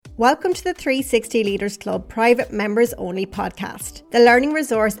Welcome to the 360 Leaders Club private members only podcast, the learning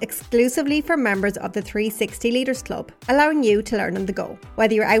resource exclusively for members of the 360 Leaders Club, allowing you to learn on the go.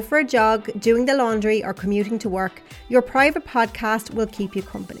 Whether you're out for a jog, doing the laundry or commuting to work, your private podcast will keep you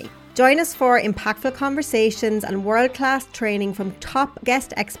company. Join us for impactful conversations and world-class training from top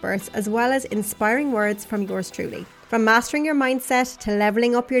guest experts, as well as inspiring words from yours truly. From mastering your mindset to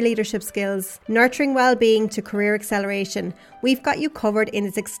leveling up your leadership skills, nurturing well-being to career acceleration, we've got you covered in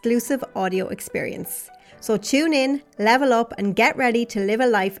this exclusive audio experience. So tune in, level up, and get ready to live a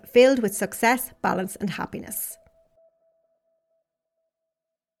life filled with success, balance, and happiness.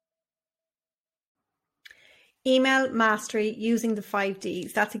 Email mastery using the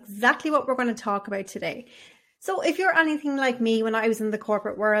 5Ds. That's exactly what we're going to talk about today. So if you're anything like me, when I was in the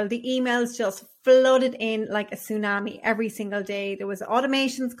corporate world, the emails just flooded in like a tsunami every single day. There was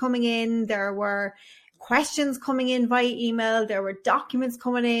automations coming in, there were questions coming in via email, there were documents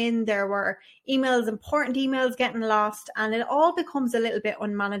coming in, there were emails, important emails getting lost, and it all becomes a little bit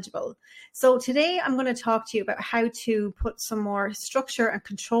unmanageable. So today I'm going to talk to you about how to put some more structure and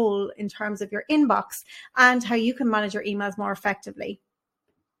control in terms of your inbox and how you can manage your emails more effectively.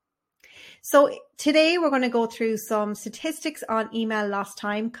 So today we're going to go through some statistics on email lost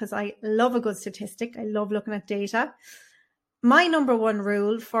time, because I love a good statistic. I love looking at data. My number one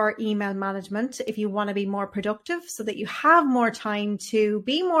rule for email management, if you want to be more productive so that you have more time to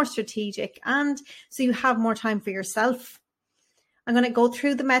be more strategic and so you have more time for yourself. I'm going to go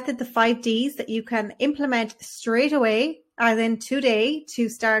through the method, the 5Ds that you can implement straight away, as in today, to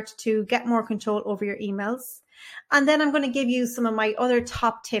start to get more control over your emails. And then I'm going to give you some of my other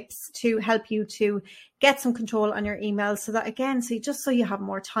top tips to help you to get some control on your emails so that, again, so you have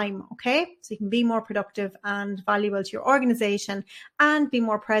more time, okay? So you can be more productive and valuable to your organization and be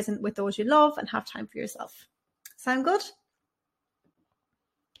more present with those you love and have time for yourself. Sound good?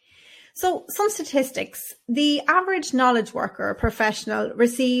 So some statistics. The average knowledge worker or professional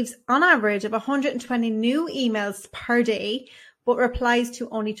receives on average of 120 new emails per day, but replies to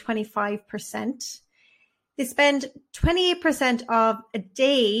only 25%. They spend 28% of a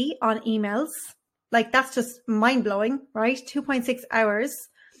day on emails. Like, that's just mind-blowing, right? 2.6 hours.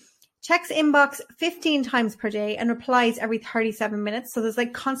 Checks inbox 15 times per day and replies every 37 minutes. So there's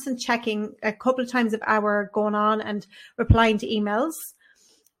like constant checking a couple of times an hour going on and replying to emails.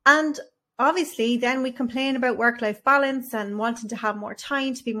 And obviously then we complain about work-life balance and wanting to have more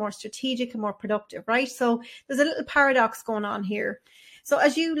time to be more strategic and more productive, right? So there's a little paradox going on here. So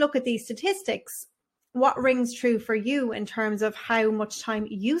as you look at these statistics, what rings true for you in terms of how much time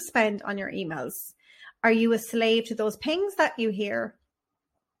you spend on your emails? Are you a slave to those pings that you hear?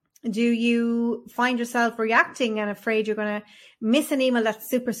 Do you find yourself reacting and afraid you're going to miss an email that's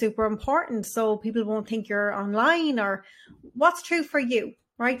super, super important so people won't think you're online? Or what's true for you,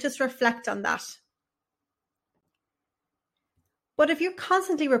 right? Just reflect on that. But if you're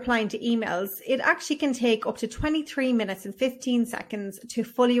constantly replying to emails, it actually can take up to 23 minutes and 15 seconds to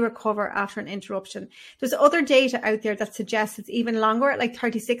fully recover after an interruption. There's other data out there that suggests it's even longer, like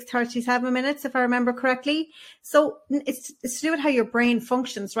 36, 37 minutes, if I remember correctly. So it's to do with how your brain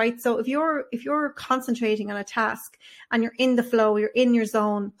functions, right? So if you're concentrating on a task and you're in the flow, you're in your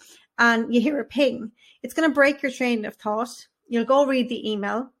zone, and you hear a ping, it's going to break your train of thought. You'll go read the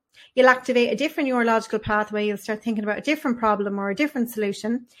email. You'll activate a different neurological pathway. You'll start thinking about a different problem or a different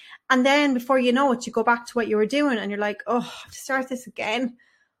solution. And then before you know it, you go back to what you were doing and you're like, oh, I have to start this again.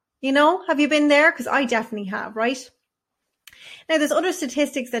 You know, have you been there? Because I definitely have, right? Now, there's other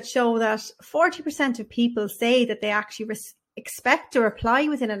statistics that show that 40% of people say that they actually expect a reply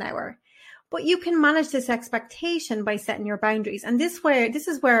within an hour. But you can manage this expectation by setting your boundaries. And this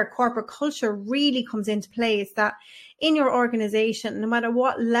is where corporate culture really comes into play, is that in your organization, no matter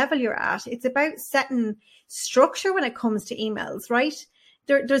what level you're at, it's about setting structure when it comes to emails, right?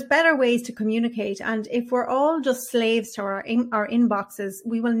 There's better ways to communicate. And if we're all just slaves to our inboxes,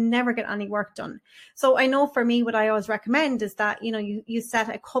 we will never get any work done. So I know for me, what I always recommend is that, you set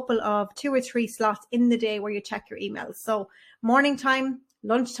a couple of 2 or 3 slots in the day where you check your emails. So morning time,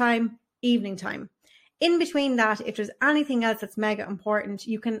 lunchtime, evening time. In between that, if there's anything else that's mega important,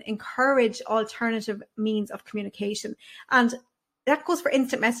 you can encourage alternative means of communication. And that goes for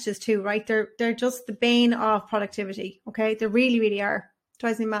instant messages too, right? They're just the bane of productivity. Okay. They really, really are.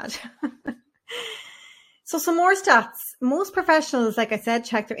 Drives me mad. So some more stats. Most professionals, like I said,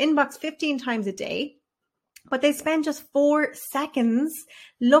 check their inbox 15 times a day. but they spend just 4 seconds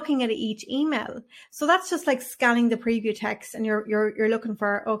looking at each email. So that's just like scanning the preview text, and you're looking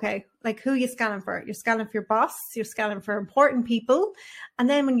for, okay, like who are you scanning for? You're scanning for your boss, you're scanning for important people. And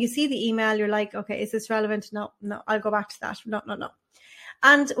then when you see the email, you're like, okay, is this relevant? No, I'll go back to that. No.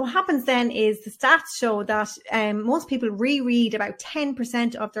 And what happens then is the stats show that most people reread about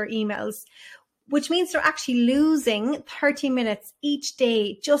 10% of their emails, which means they're actually losing 30 minutes each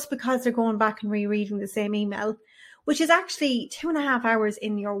day just because they're going back and rereading the same email, which is actually 2.5 hours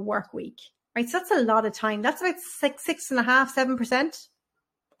in your work week, right? So that's a lot of time. That's about 6.5%, 7%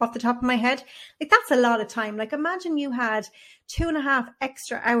 off the top of my head. Like, that's a lot of time. Like, imagine you had 2.5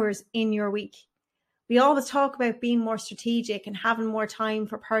 extra hours in your week. We always talk about being more strategic and having more time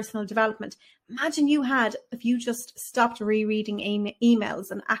for personal development. Imagine you had, if you just stopped rereading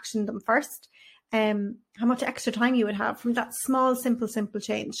emails and actioned them first, how much extra time you would have from that small, simple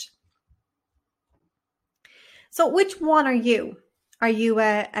change. So which one are you? Are you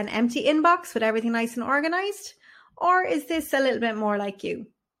an empty inbox with everything nice and organized? Or is this a little bit more like you?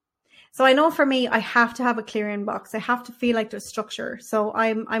 So I know for me, I have to have a clear inbox. I have to feel like there's structure. So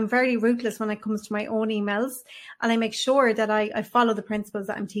I'm very ruthless when it comes to my own emails, and I make sure that I follow the principles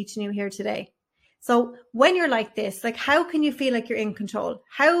that I'm teaching you here today. So when you're like this, like, how can you feel like you're in control?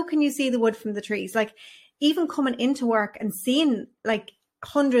 How can you see the wood from the trees? Like, even coming into work and seeing like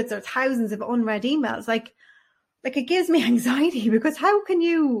hundreds or thousands of unread emails, like it gives me anxiety, because how can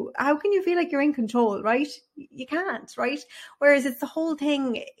you feel like you're in control, right? You can't, right? Whereas it's the whole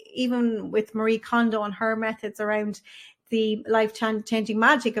thing, even with Marie Kondo and her methods around the life-changing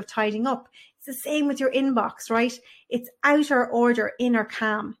magic of tidying up. It's the same with your inbox, right? It's outer order, inner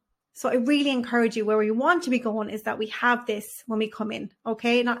calm. So I really encourage you, where we want to be going is that we have this when we come in,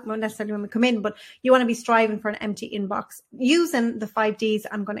 okay? Not necessarily when we come in, but you want to be striving for an empty inbox using the 5 Ds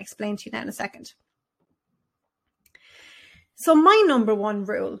I'm going to explain to you now in a second. So my number one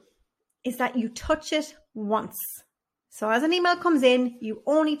rule is that you touch it once. So as an email comes in, you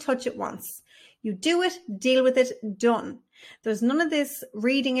only touch it once. You do it, deal with it, done. There's none of this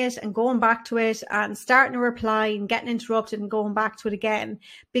reading it and going back to it and starting a reply and getting interrupted and going back to it again,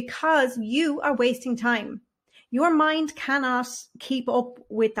 because you are wasting time. Your mind cannot keep up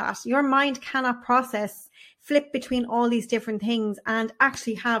with that. Your mind cannot process, flip between all these different things and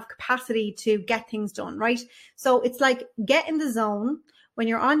actually have capacity to get things done, right? So it's like, get in the zone. When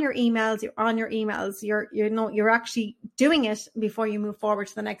you're on your emails, you're on your emails. You're actually doing it before you move forward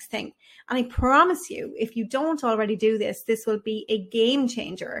to the next thing. And I promise you, if you don't already do this, this will be a game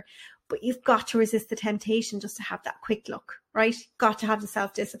changer. But you've got to resist the temptation just to have that quick look, right? Got to have the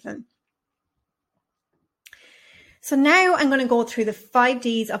self-discipline. So now I'm going to go through the 5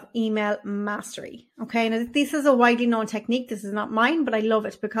 Ds of email mastery. Okay. Now, this is a widely known technique. This is not mine, but I love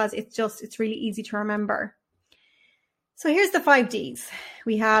it because it's really easy to remember. So here's the 5 Ds.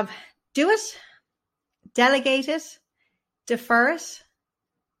 We have do it, delegate it, defer it,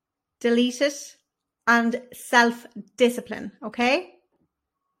 delete it, and self-discipline. Okay.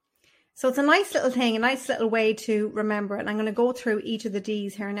 So it's a nice little thing, a nice little way to remember it. And I'm going to go through each of the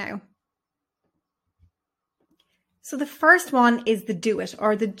Ds here now. So the first one is the do it,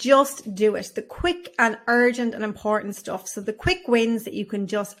 or the just do it, the quick and urgent and important stuff. So the quick wins that you can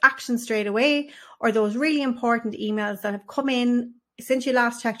just action straight away, or those really important emails that have come in since you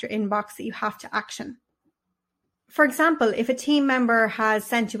last checked your inbox that you have to action. For example, if a team member has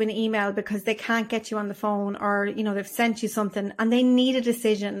sent you an email because they can't get you on the phone, or, they've sent you something and they need a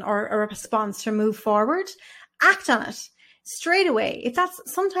decision or a response to move forward, act on it straight away. If that's,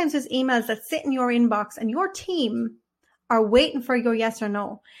 sometimes there's emails that sit in your inbox and your team are waiting for your yes or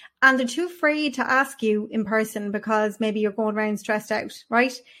no, and they're too afraid to ask you in person because maybe you're going around stressed out,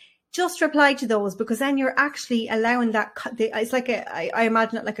 right? Just reply to those, because then you're actually allowing that. It's like I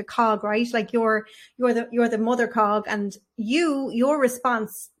imagine it like a cog, right? Like you're the mother cog, and your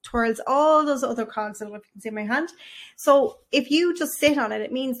response twirls all those other cogs. I don't know if you can see my hand. So if you just sit on it,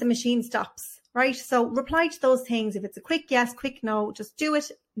 it means the machine stops. Right? So reply to those things. If it's a quick yes, quick no, just do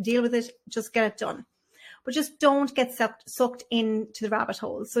it, deal with it, just get it done. But just don't get sucked into the rabbit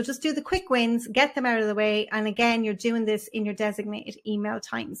hole. So just do the quick wins, get them out of the way. And again, you're doing this in your designated email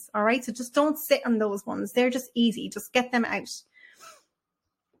times. All right. So just don't sit on those ones. They're just easy. Just get them out.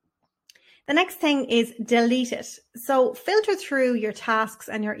 The next thing is delete it. So filter through your tasks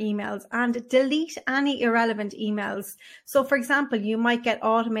and your emails and delete any irrelevant emails. So for example, you might get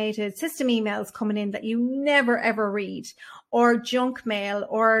automated system emails coming in that you never ever read, or junk mail,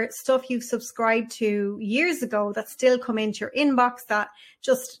 or stuff you've subscribed to years ago that still come into your inbox that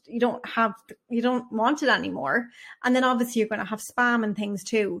just you don't want it anymore. And then obviously you're going to have spam and things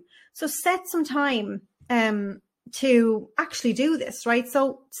too. So set some time to actually do this, right?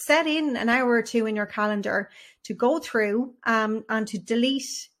 So set in an hour or two in your calendar to go through and to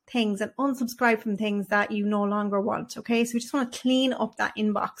delete things and unsubscribe from things that you no longer want. Okay, so we just want to clean up that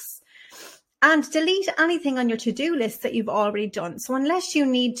inbox. And delete anything on your to-do list that you've already done. So unless you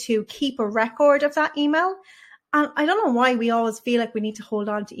need to keep a record of that email, and I don't know why we always feel like we need to hold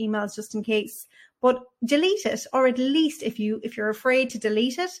on to emails just in case, but delete it, or at least if you're afraid to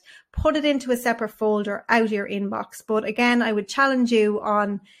delete it, put it into a separate folder out of your inbox. But again, I would challenge you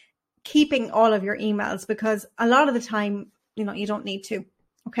on keeping all of your emails, because a lot of the time, you don't need to.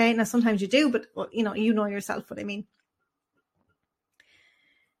 Okay. Now, sometimes you do, but you know yourself what I mean.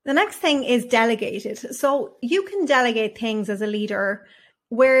 The next thing is delegated. So you can delegate things as a leader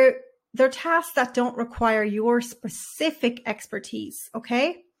where they're tasks that don't require your specific expertise.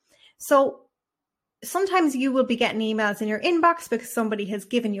 Okay. So sometimes you will be getting emails in your inbox because somebody has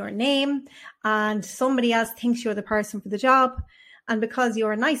given your name and somebody else thinks you're the person for the job. And because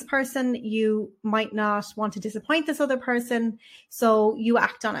you're a nice person, you might not want to disappoint this other person. So you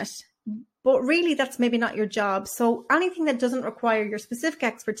act on it. But really, that's maybe not your job. So anything that doesn't require your specific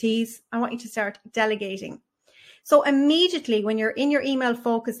expertise, I want you to start delegating. So immediately when you're in your email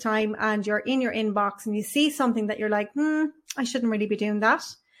focus time and you're in your inbox and you see something that you're like, I shouldn't really be doing that,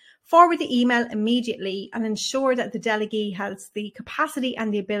 forward the email immediately and ensure that the delegee has the capacity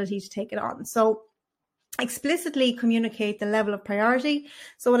and the ability to take it on. So explicitly communicate the level of priority.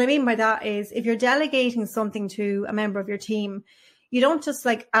 So what I mean by that is if you're delegating something to a member of your team, you don't just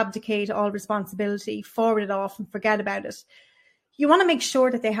abdicate all responsibility, forward it off and forget about it. You want to make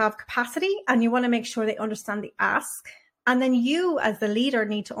sure that they have capacity and you want to make sure they understand the ask. And then you as the leader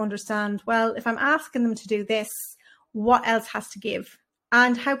need to understand, well, if I'm asking them to do this, what else has to give?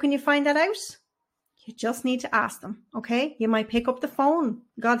 And how can you find that out? You just need to ask them, okay? You might pick up the phone.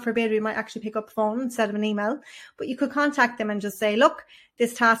 God forbid we might actually pick up the phone instead of an email. But you could contact them and just say, look,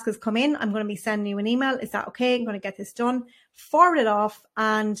 this task has come in. I'm going to be sending you an email. Is that okay? I'm going to get this done. Forward it off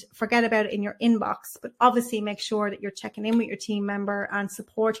and forget about it in your inbox. But obviously make sure that you're checking in with your team member and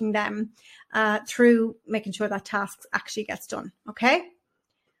supporting them through making sure that task actually gets done, okay?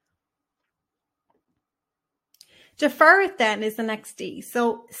 Defer it then is the next D.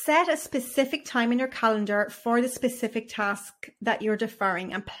 So set a specific time in your calendar for the specific task that you're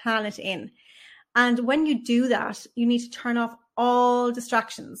deferring and plan it in. And when you do that, you need to turn off all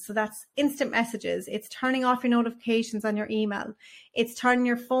distractions. So that's instant messages. It's turning off your notifications on your email. It's turning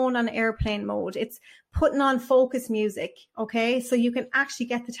your phone on airplane mode. It's putting on focus music. Okay. So you can actually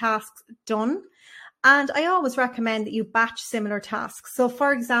get the tasks done. And I always recommend that you batch similar tasks. So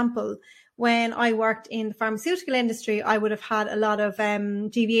for example, when I worked in the pharmaceutical industry, I would have had a lot of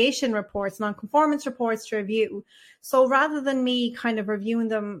deviation reports, non-conformance reports to review. So rather than me kind of reviewing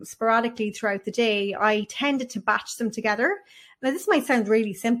them sporadically throughout the day, I tended to batch them together. Now, this might sound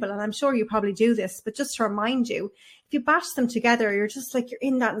really simple, and I'm sure you probably do this, but just to remind you, if you batch them together, you're just you're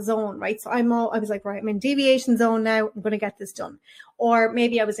in that zone, right? So I was like, right, I'm in deviation zone now. I'm going to get this done. Or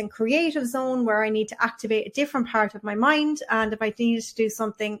maybe I was in creative zone where I need to activate a different part of my mind. And if I needed to do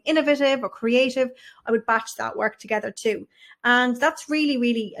something innovative or creative, I would batch that work together too. And that's really,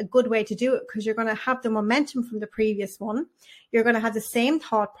 really a good way to do it because you're going to have the momentum from the previous one. You're going to have the same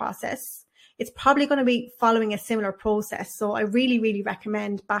thought process. It's probably going to be following a similar process. So I really, really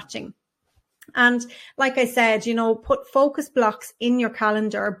recommend batching. And like I said, put focus blocks in your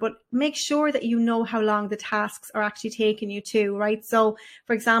calendar, but make sure that you know how long the tasks are actually taking you to, right? So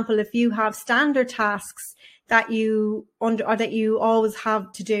for example, if you have standard tasks that you always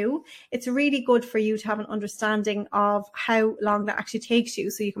have to do, it's really good for you to have an understanding of how long that actually takes you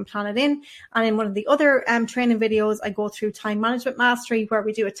so you can plan it in. And in one of the other training videos, I go through time management mastery where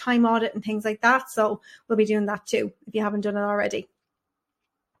we do a time audit and things like that. So we'll be doing that too if you haven't done it already.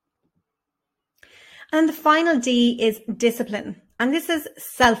 And the final D is discipline. And this is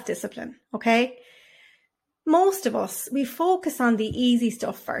self-discipline, okay? Most of us, we focus on the easy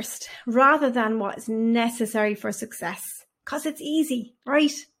stuff first rather than what is necessary for success because it's easy,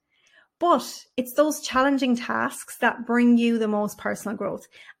 right? But it's those challenging tasks that bring you the most personal growth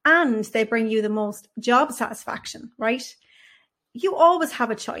and they bring you the most job satisfaction, right? You always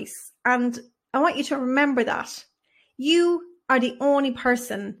have a choice. And I want you to remember that you are the only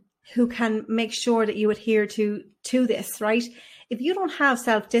person who can make sure that you adhere to this, right? If you don't have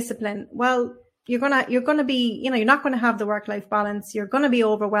self-discipline, well, you're going to be, you're not going to have the work-life balance. You're going to be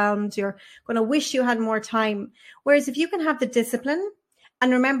overwhelmed. You're going to wish you had more time. Whereas if you can have the discipline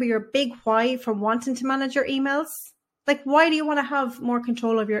and remember your big why for wanting to manage your emails, why do you want to have more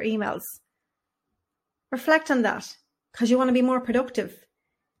control of your emails? Reflect on that because you want to be more productive.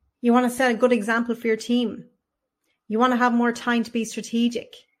 You want to set a good example for your team. You want to have more time to be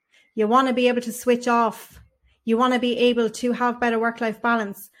strategic. You want to be able to switch off. You want to be able to have better work-life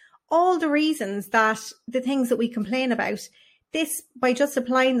balance. All the reasons that the things that we complain about, this, by just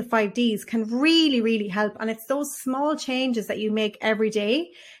applying the 5Ds, can really, really help. And it's those small changes that you make every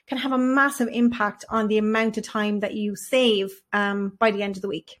day can have a massive impact on the amount of time that you save by the end of the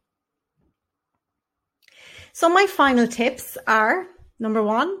week. So my final tips are, number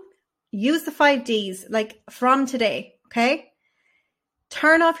one, use the 5Ds, like from today, okay?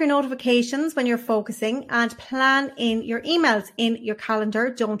 Turn off your notifications when you're focusing and plan in your emails in your calendar.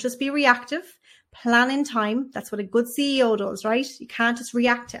 Don't just be reactive. Plan in time. That's what a good CEO does, right? You can't just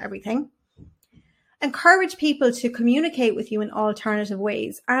react to everything. Encourage people to communicate with you in alternative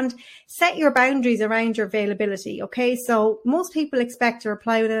ways and set your boundaries around your availability, okay? So most people expect to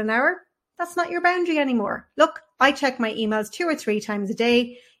reply within an hour. That's not your boundary anymore. Look, I check my emails 2 or 3 times a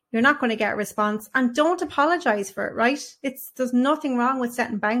day. You're not going to get a response, and don't apologize for it, right? There's nothing wrong with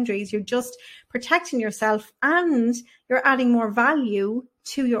setting boundaries. You're just protecting yourself and you're adding more value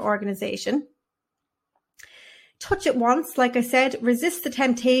to your organization. Touch it once, like I said, resist the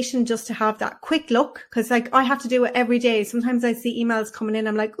temptation just to have that quick look, because like I have to do it every day. Sometimes I see emails coming in.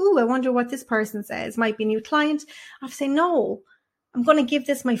 I'm like, ooh, I wonder what this person says. Might be a new client. I have to say, no, I'm going to give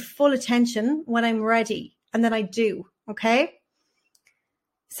this my full attention when I'm ready. And then I do, okay?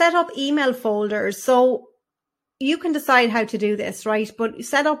 Set up email folders. So you can decide how to do this, right? But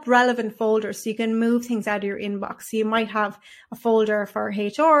set up relevant folders so you can move things out of your inbox. So you might have a folder for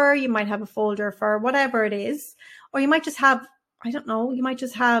HR, you might have a folder for whatever it is, or you might just have, I don't know, you might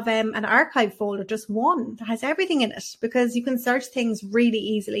just have an archive folder, just one that has everything in it, because you can search things really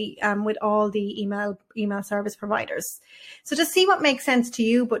easily with all the email service providers. So just see what makes sense to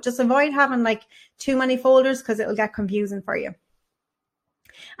you, but just avoid having like too many folders because it'll get confusing for you.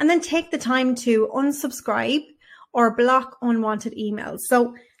 And then take the time to unsubscribe or block unwanted emails.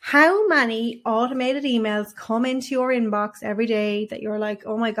 So how many automated emails come into your inbox every day that you're like,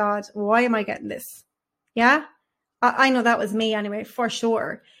 oh my God, why am I getting this? Yeah, I know that was me anyway, for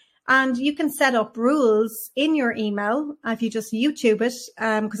sure. And you can set up rules in your email if you just YouTube it,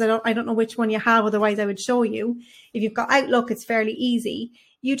 because I don't know which one you have, otherwise I would show you. If you've got Outlook, it's fairly easy.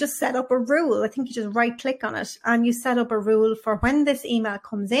 You just set up a rule. I think you just right click on it and you set up a rule for when this email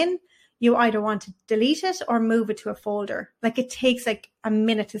comes in. You either want to delete it or move it to a folder. Like it takes like a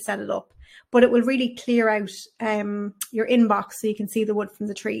minute to set it up, but it will really clear out your inbox so you can see the wood from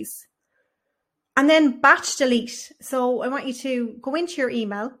the trees. And then batch delete. So I want you to go into your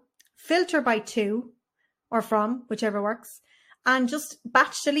email, filter by to or from, whichever works, and just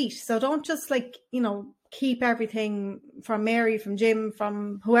batch delete. So don't just like, keep everything from Mary, from Jim,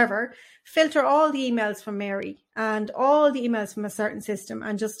 from whoever. Filter all the emails from Mary and all the emails from a certain system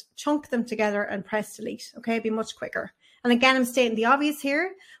and just chunk them together and press delete. Okay, be much quicker. And again, I'm stating the obvious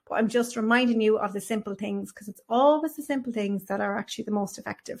here, but I'm just reminding you of the simple things, because it's always the simple things that are actually the most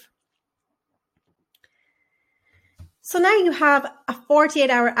effective. So now you have a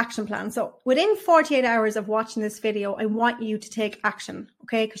 48-hour action plan. So within 48 hours of watching this video, I want you to take action,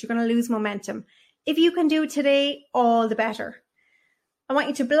 okay? Because you're going to lose momentum. If you can do it today, all the better. I want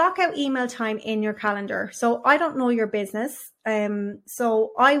you to block out email time in your calendar. So I don't know your business.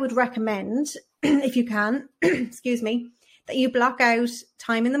 So I would recommend, if you can, excuse me, that you block out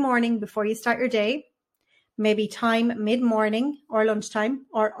time in the morning before you start your day, maybe time mid-morning or lunchtime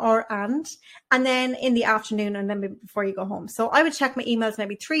and then in the afternoon and then before you go home. So I would check my emails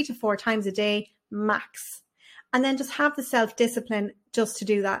maybe 3 to 4 times a day max. And then just have the self-discipline just to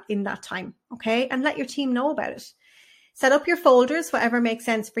do that in that time, okay? And let your team know about it. Set up your folders, whatever makes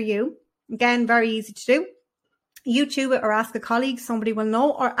sense for you. Again, very easy to do. YouTube it or ask a colleague, somebody will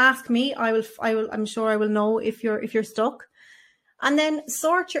know, or ask me. I'm sure I will know if you're stuck. And then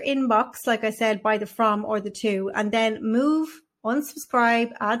sort your inbox, like I said, by the from or the to, and then move,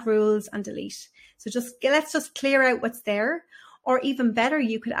 unsubscribe, add rules and delete. So let's just clear out what's there. Or even better,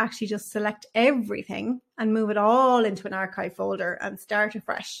 you could actually just select everything and move it all into an archive folder and start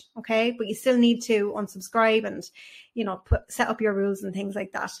afresh, okay? But you still need to unsubscribe and, set up your rules and things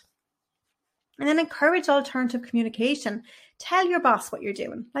like that. And then encourage alternative communication. Tell your boss what you're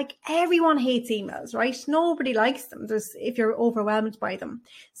doing. Like, everyone hates emails, right? Nobody likes them if you're overwhelmed by them.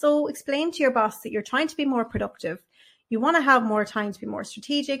 So explain to your boss that you're trying to be more productive. You want to have more time to be more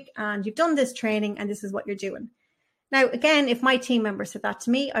strategic, and you've done this training and this is what you're doing. Now, again, if my team member said that to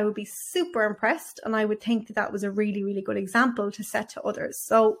me, I would be super impressed, and I would think that was a really, really good example to set to others.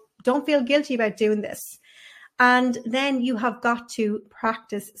 So don't feel guilty about doing this. And then you have got to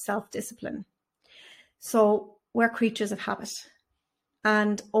practice self-discipline. So we're creatures of habit,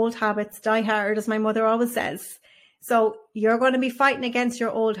 and old habits die hard, as my mother always says. So you're going to be fighting against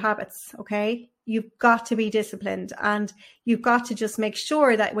your old habits, okay? you've got to be disciplined, and you've got to just make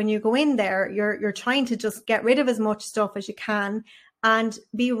sure that when you go in there, you're trying to just get rid of as much stuff as you can and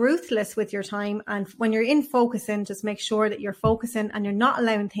be ruthless with your time. And when you're in focusing, just make sure that you're focusing and you're not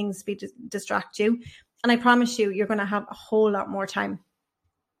allowing things to distract you. And I promise you, you're going to have a whole lot more time.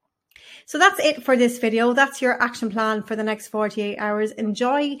 So that's it for this video. That's your action plan for the next 48 hours.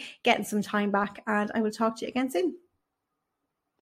 Enjoy getting some time back, and I will talk to you again soon.